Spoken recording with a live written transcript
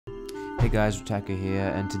Hey guys, Ritaka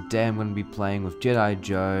here, and today I'm going to be playing with Jedi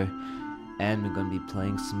Joe, and we're going to be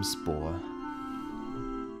playing some Spore.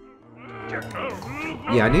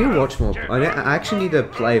 Yeah, I need to watch more. I actually need to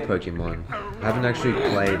play Pokemon. I haven't actually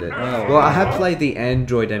played it. Well, I have played the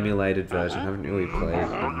Android emulated version. I haven't really played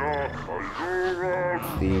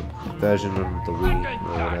the version on the Wii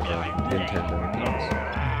or whatever. Nintendo, I guess.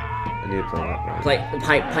 I need to play that one. Play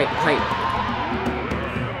pipe.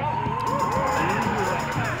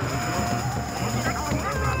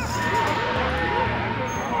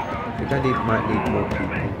 I think I might need more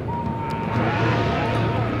people.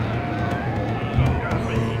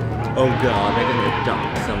 Oh god, they're gonna dump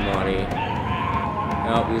somebody.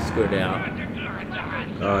 Oh, we screwed out.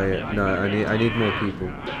 Oh yeah, no, I need more people.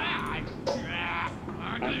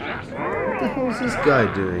 What the hell is this guy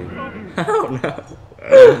doing? I don't know.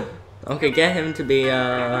 Okay, get him to be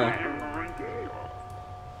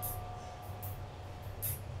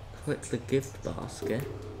click the gift basket.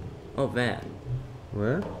 Oh, there.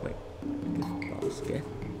 Where? Wait. Gift basket.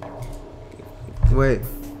 Wait.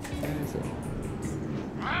 Where is it?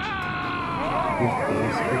 Gift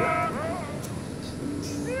basket.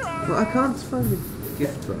 Well, I can't find the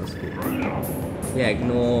gift basket. Yeah,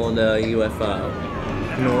 ignore the UFO.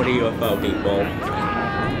 Ignore the UFO, people.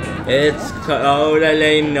 It's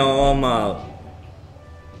totally normal.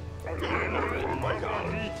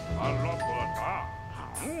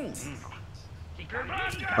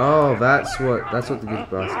 Oh, that's what the gift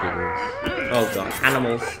basket is. Oh god,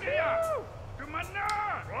 animals.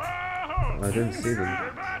 I didn't see them.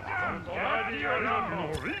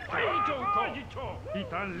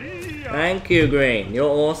 Thank you, Green. You're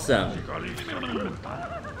awesome.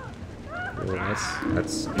 Well, that's a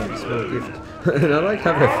small gift. And I like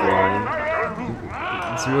how they're flying.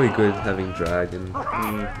 It's really good having dragon.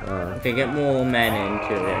 Okay, get more men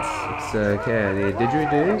into this. It's okay. I need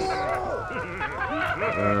didgeridoos,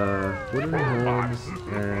 wooden horns,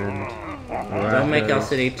 and Don't make our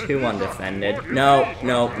city too undefended. No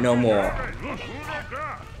more.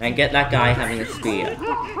 And get that guy having a spear.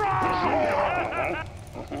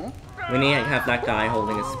 We need to have that guy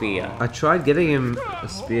holding a spear. I tried getting him a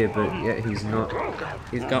spear, but yet he's not.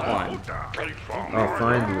 He's got one. Oh,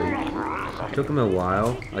 finally. It took him a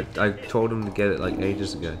while. I told him to get it like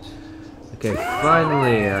ages ago. Okay,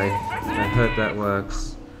 finally, I hope that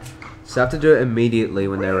works. So I have to do it immediately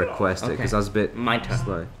when they request it, because I was a bit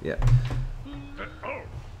slow. Yeah.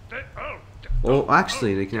 Or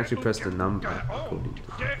actually, they can actually press the number according to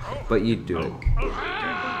it. But you do it.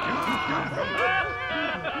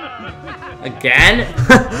 Again?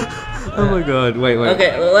 Oh my god, wait.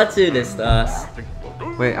 Okay, well, let's do this first.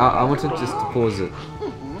 Wait, I want to just pause it.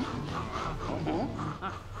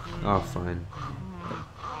 Oh, fine.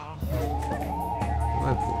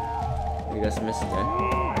 You guys missed it. I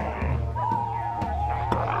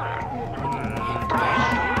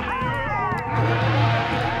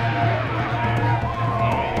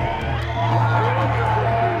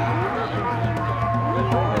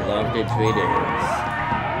love the tweeters.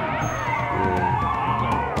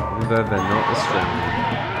 They're not the strong one.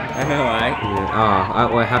 I know, right?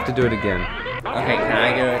 Yeah. I have to do it again. Okay, can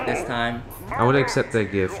I do it this time? I want to accept their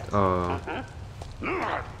gift. Oh.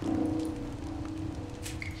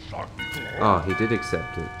 Oh, he did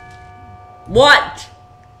accept it. What?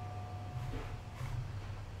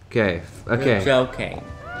 Okay. You're joking.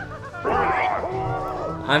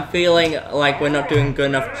 I'm feeling like we're not doing a good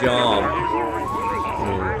enough job.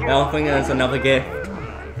 I don't think there's another gift.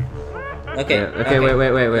 Okay. Yeah, okay. Wait.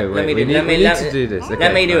 We need to do this. Okay,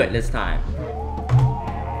 let me do it this time.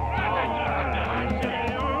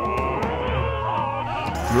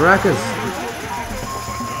 Maracas!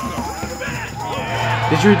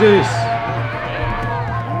 Didgeridoos!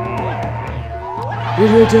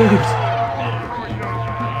 Didgeridoos!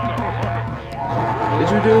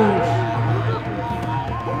 Didgeridoos!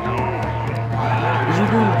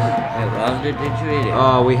 Didgeridoos! I love the didgeridoo.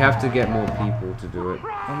 Oh, we have to get more people to do it.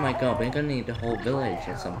 Oh my god, we're gonna need the whole village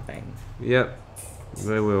or something. Yep,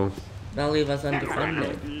 they will. That'll leave us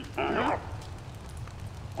undefended. I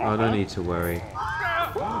don't need to worry.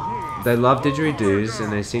 They love didgeridoos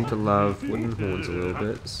and they seem to love wooden horns a little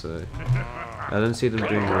bit, so I don't see them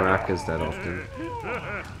doing maracas that often.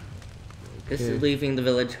 This is leaving the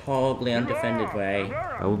village horribly undefended way.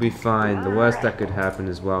 I will be fine. The worst that could happen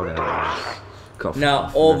is wild animals. No,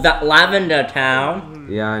 or that lavender town.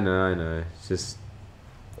 Yeah, I know. It's just.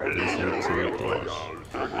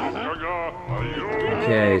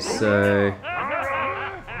 Okay, so.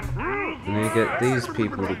 We need to get these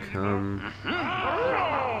people to come.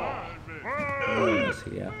 Who's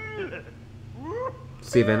here?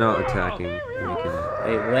 See if they're not attacking. We can...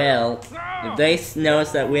 They will. If they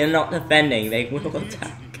notice that we're not defending, they will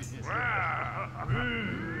attack.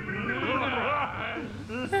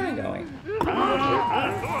 Where are they going?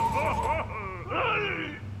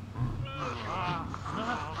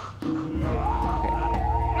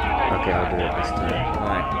 Okay, I'll do it this time.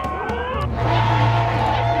 Alright.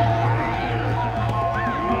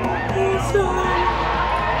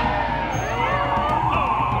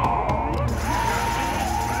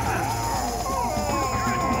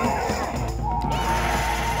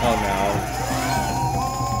 Oh no.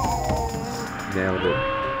 Nailed it.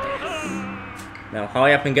 Now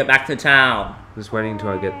hurry up and get back to town. Just waiting until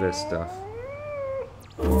I get this stuff.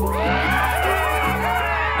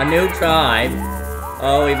 A new tribe.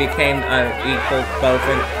 Oh, we became equal both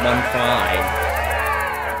in one tribe.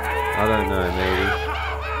 I don't know, maybe.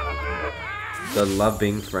 The love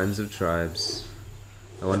being friends of tribes.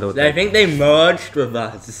 I wonder what I think they merged with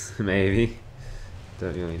us. Maybe.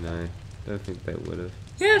 Don't really know. Don't think they would have.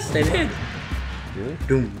 Yes, they did. Really?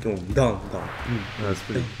 Doom, doom, dum, dum. That's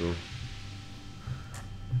pretty cool.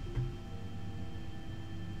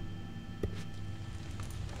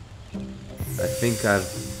 I think I've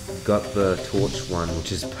got the torch one,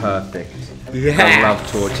 which is perfect. Yeah. I love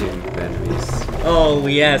torching enemies. Oh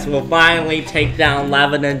yes, we'll finally take down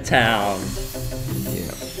Lavender Town.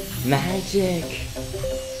 Yeah. Magic.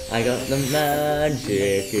 I got the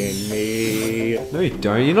magic in me. No, you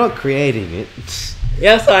don't. You're not creating it.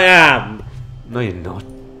 Yes, I am. No, you're not.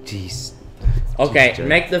 Jeez. Okay, Jeez,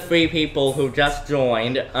 make the 3 people who just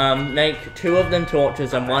joined, make 2 of them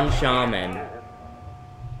torches and 1 shaman.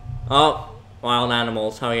 Oh, wild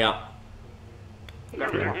animals, hurry up.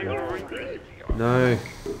 No.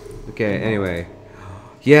 Okay, anyway.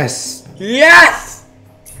 Yes! Yes!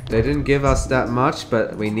 They didn't give us that much,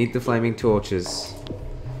 but we need the flaming torches.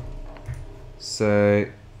 So...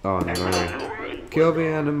 Oh no. Kill the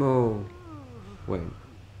animal! Wait.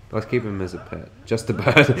 Let's keep him as a pet. Just a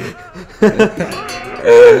bird.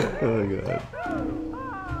 Oh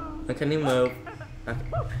god. Can you move? Okay.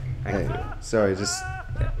 Hey, sorry, just...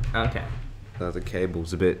 Okay. The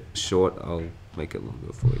cable's a bit short. I'll make it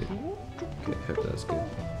longer for you. Okay, hope that's good.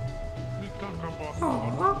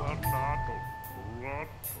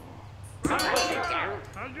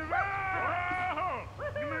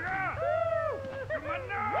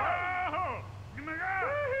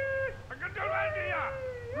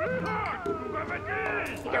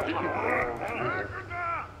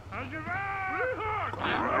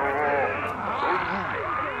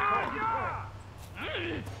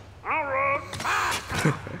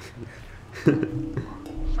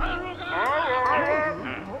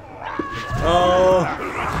 Oh,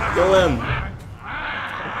 kill him!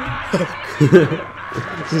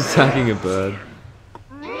 Just attacking a bird.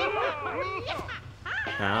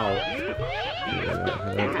 Ow.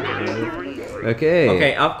 Okay.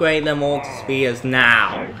 Okay, upgrade them all to spears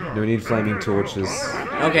now. No, we need flaming torches.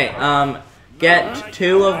 Okay, get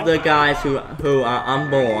 2 of the guys who are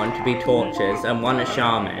unborn to be torches and 1 a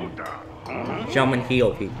shaman. Shaman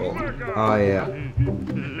heal people. Oh yeah.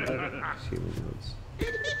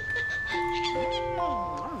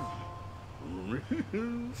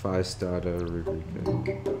 5 starter rubric.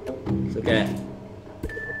 So get...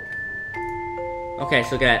 Okay,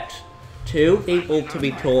 so get 2 people to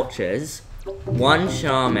be torches, 1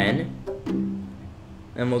 shaman,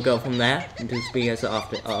 and we'll go from there and do spears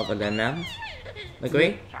other than them.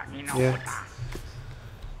 Agree? Yeah.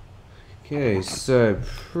 Okay, so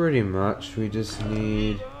pretty much we just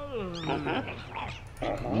need...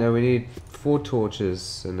 No, we need 4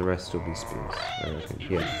 torches and the rest will be spears, I reckon.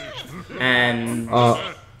 Yeah. And...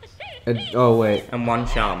 oh wait. And 1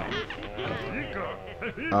 shaman.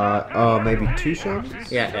 Oh, maybe 2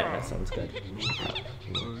 shamans? Yeah, that sounds good.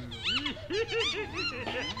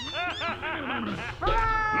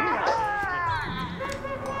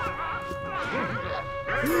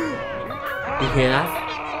 You hear that?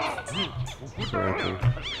 Attacking.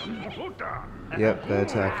 Yep, they're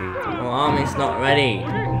attacking. Our army's not ready.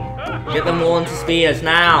 Get them all into spears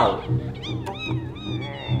now!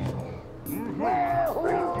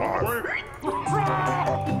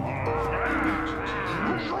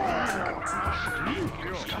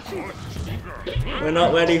 We're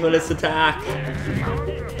not ready for this attack.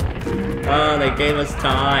 Oh, they gave us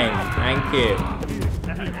time. Thank you.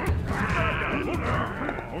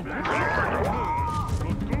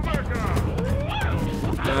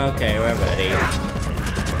 Okay, we're ready.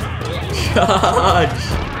 Charge!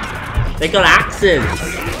 They got axes!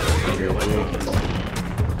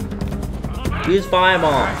 Use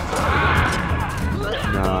fireball!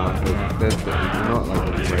 Nah, they're not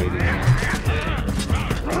like raiding.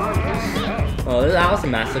 Oh, that was a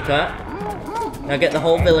massacre. Now get the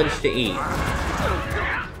whole village to eat.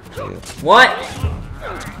 What?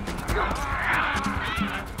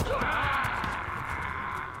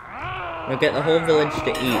 Now get the whole village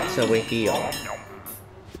to eat so we heal.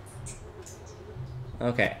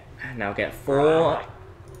 Okay, now get 4.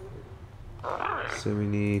 So we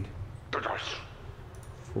need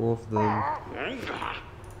 4 of them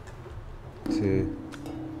to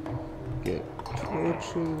get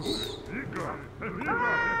torches.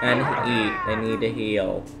 And eat. They need to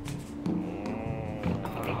heal.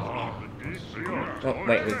 Oh,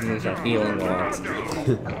 wait, we can use our healing rods.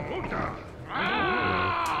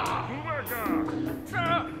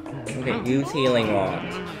 Okay, use healing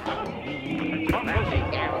rods.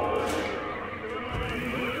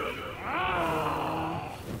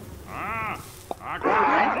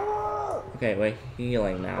 Okay, we're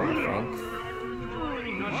healing now, I think.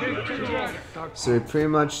 So we pretty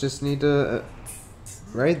much just need to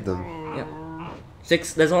raid them. Yep.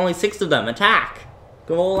 6. There's only 6 of them. Attack!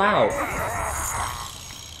 Go all out.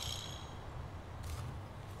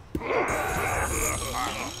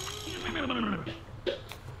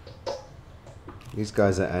 These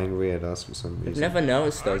guys are angry at us for some I've reason. never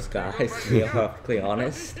noticed those guys, to be perfectly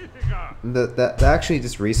honest. That actually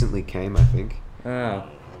just recently came, I think. Oh.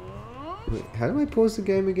 Wait, how do I pause the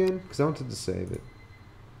game again? Because I wanted to save it.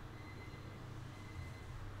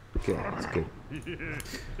 Okay, that's good.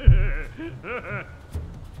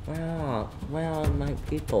 Where are my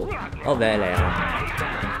people? Oh, there they are.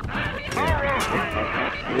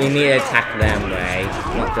 We need to attack them, Ray,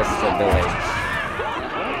 not just the village.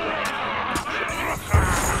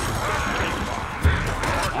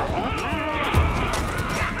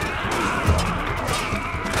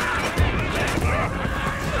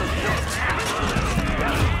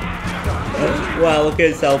 Wow, look at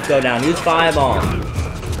himself go down. Use firebomb.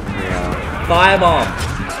 Yeah. Firebomb.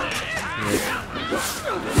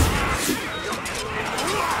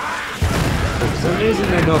 For some reason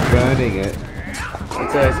they're not burning it.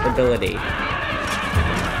 It's a ability.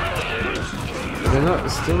 They're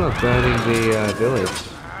still not burning the village.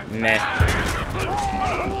 Meh.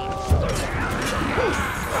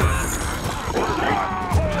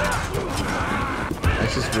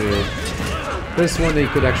 That's just weird. This one you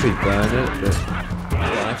could actually burn it, but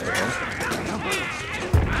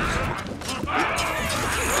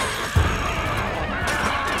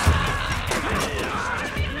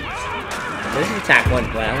this attack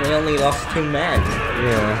went well. We only lost 2 men.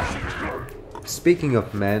 yeah. Speaking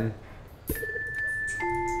of men,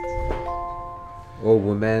 or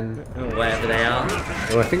women, Wherever they are.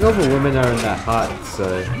 well, I think all the women are in that hut,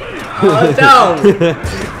 so. Oh no!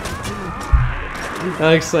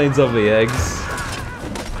 That explains all the eggs.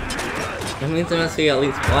 That means there must be at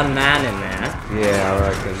least 1 man in there. Yeah, I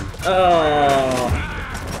reckon. Oh!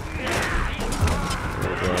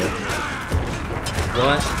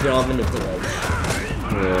 Worst job in the village.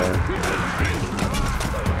 Yeah.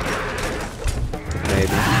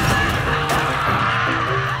 Maybe.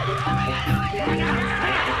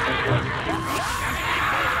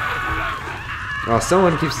 Oh,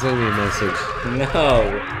 someone keeps sending me a message.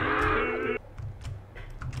 No!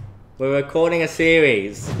 We're recording a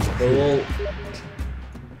series. We're all...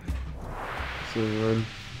 Someone.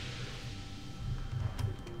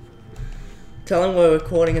 Tell him we're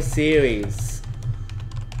recording a series.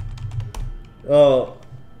 Oh.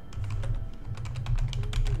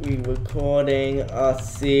 We're recording a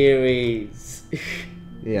series.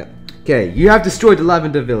 Yeah. Okay, you have destroyed the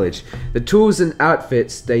Lavender Village. The tools and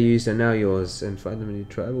outfits they used are now yours, and find them in your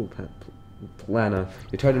tribal planner.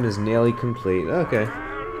 Your totem is nearly complete. Okay.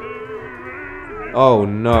 Oh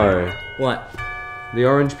no. What? The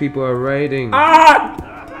orange people are raiding. Ah!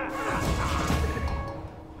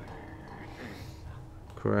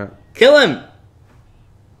 Crap. Kill him!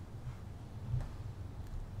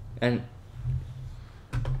 And...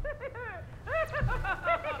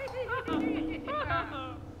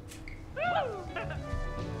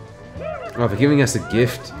 Oh, they're giving us a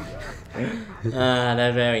gift.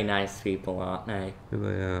 they're very nice people, aren't they? Here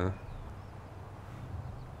they are.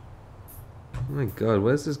 Oh my god,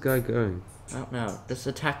 where's this guy going? I don't know. Just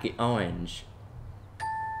attack the orange.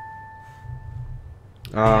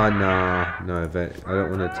 Ah, no, I don't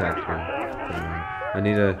want to attack him. I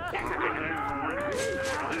need a...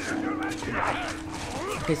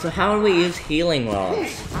 Okay, so how do we use healing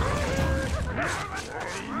rods?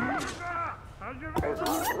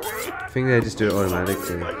 I think they just do it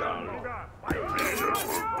automatically.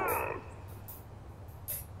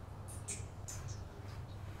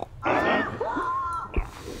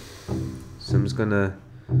 So I'm just gonna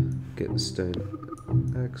get the stone.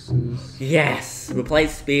 Axes. Yes!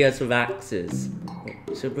 Replace spears with axes.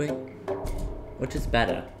 Should we? Which is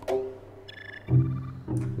better?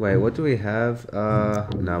 Wait, what do we have?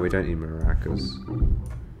 No, we don't need maracas.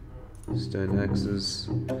 Stone axes.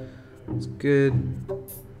 It's good.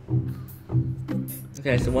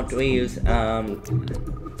 Okay, so what do we use?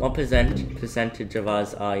 What percentage of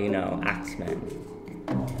us are, you know, axemen?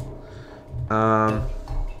 I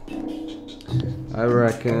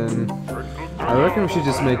reckon we should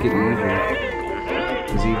just make it even.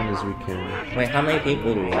 As even as we can. Wait, how many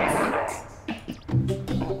people do we have?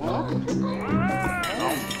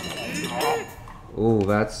 Oh,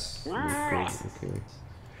 that's okay.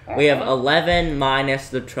 We have 11 minus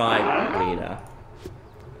the tribe leader.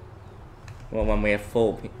 Well, when we have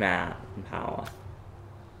full power.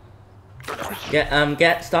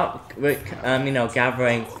 Stop, you know,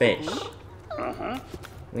 gathering fish.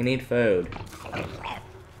 We need food.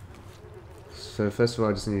 So first of all,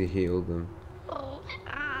 I just need to heal them.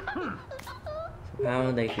 How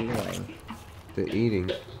are they healing? They're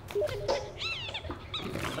eating.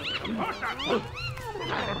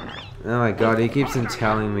 Oh my god, he keeps on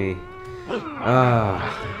telling me.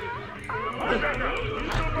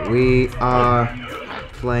 We are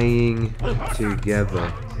playing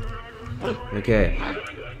together. Okay.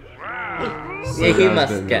 So Yeah, he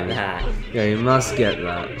must get that. Yeah, he must get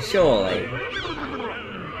that. Surely.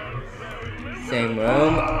 Same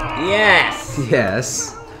room. Yes!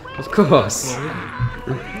 Yes. Of course.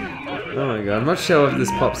 Oh my god, I'm not sure if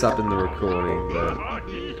this pops up in the recording, but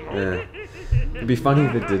yeah. It'd be funny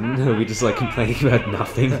if it didn't. We just like complaining about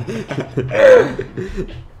nothing.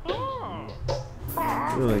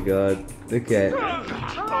 Oh my god. Okay.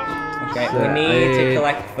 Okay, So we need to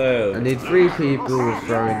collect food. I need 3 people with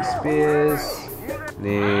throwing spears.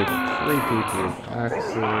 Need 3 people with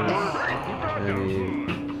axes. I need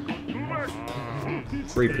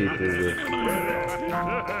 3 people with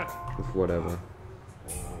whatever.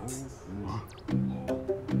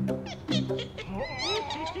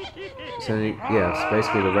 So yeah, so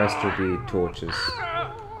basically the rest will be torches.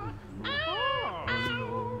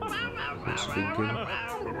 That should be good.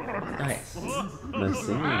 Nice. Nice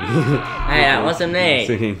singing. Hey, that wasn't me.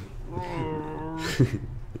 Singing.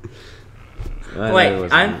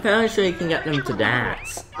 Wait, I'm fairly sure you can get them to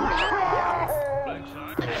dance.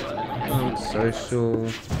 Social.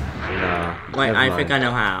 Nah. Wait, never I mind. think I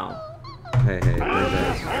know how. Hey, there it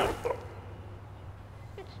is.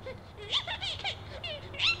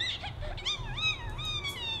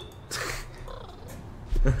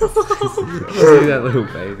 See that little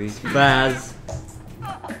baby? Baz.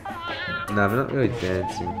 No, we're not really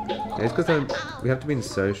dancing. Yeah, it's because we have to be in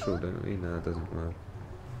social, don't we? No, it doesn't work.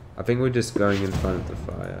 I think we're just going in front of the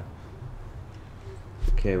fire.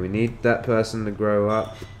 Okay, we need that person to grow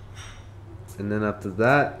up. And then after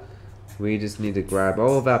that, we just need to grab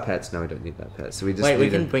all of our pets. No, we don't need that pet. So we just Wait, need we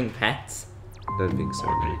can bring pets? I don't think so.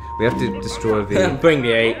 No. We have to destroy the... Bring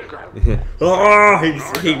the 8. Yeah. Oh,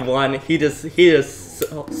 he won. He just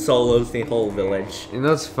solos the whole village. You know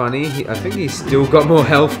what's funny? I think he's still got more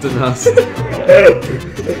health than us.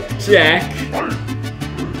 Jack.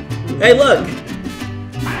 Hey, look.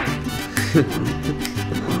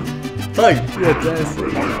 Look. Yeah,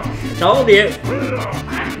 dancing. I told you.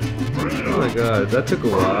 Oh my god, that took a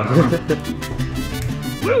while.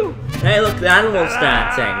 Hey, look, the animal's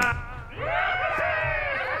dancing.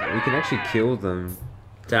 We can actually kill them.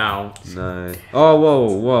 Down. No. Oh, whoa,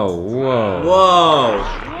 whoa, whoa. Whoa.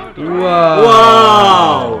 Whoa.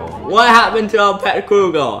 Whoa. What happened to our pet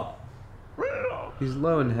Kruger? He's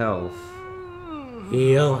low in health.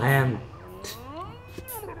 Heal him.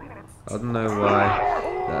 I don't know why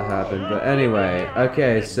that happened, but anyway.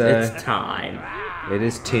 Okay, so... It's time. It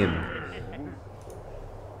is Tim.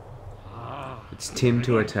 It's Tim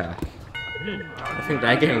to attack. I think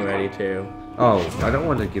they're getting ready to. Oh, I don't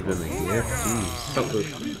want to give them a gift. Jeez.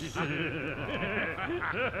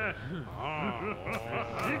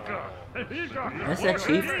 That's that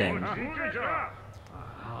chief thing.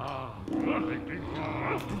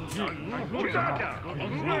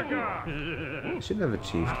 I should have a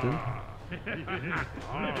chieftain.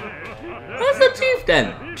 Where's the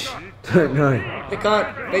chieftain? Don't know. I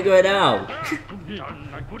can't figure it out. He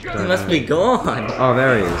must be gone. Oh,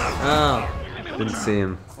 there he is. Oh. Didn't see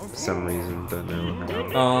him for some reason. Don't know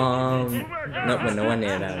how. No, we're nowhere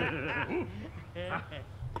near that.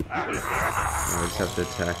 I just have to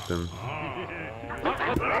attack them. Do we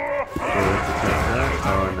have to attack that?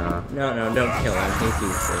 Oh, no. No, don't kill him. He's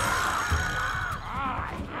useless.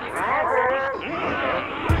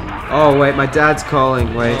 Oh, wait, my dad's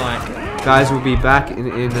calling. Wait. Alright. Guys, we'll be back in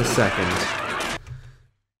a second.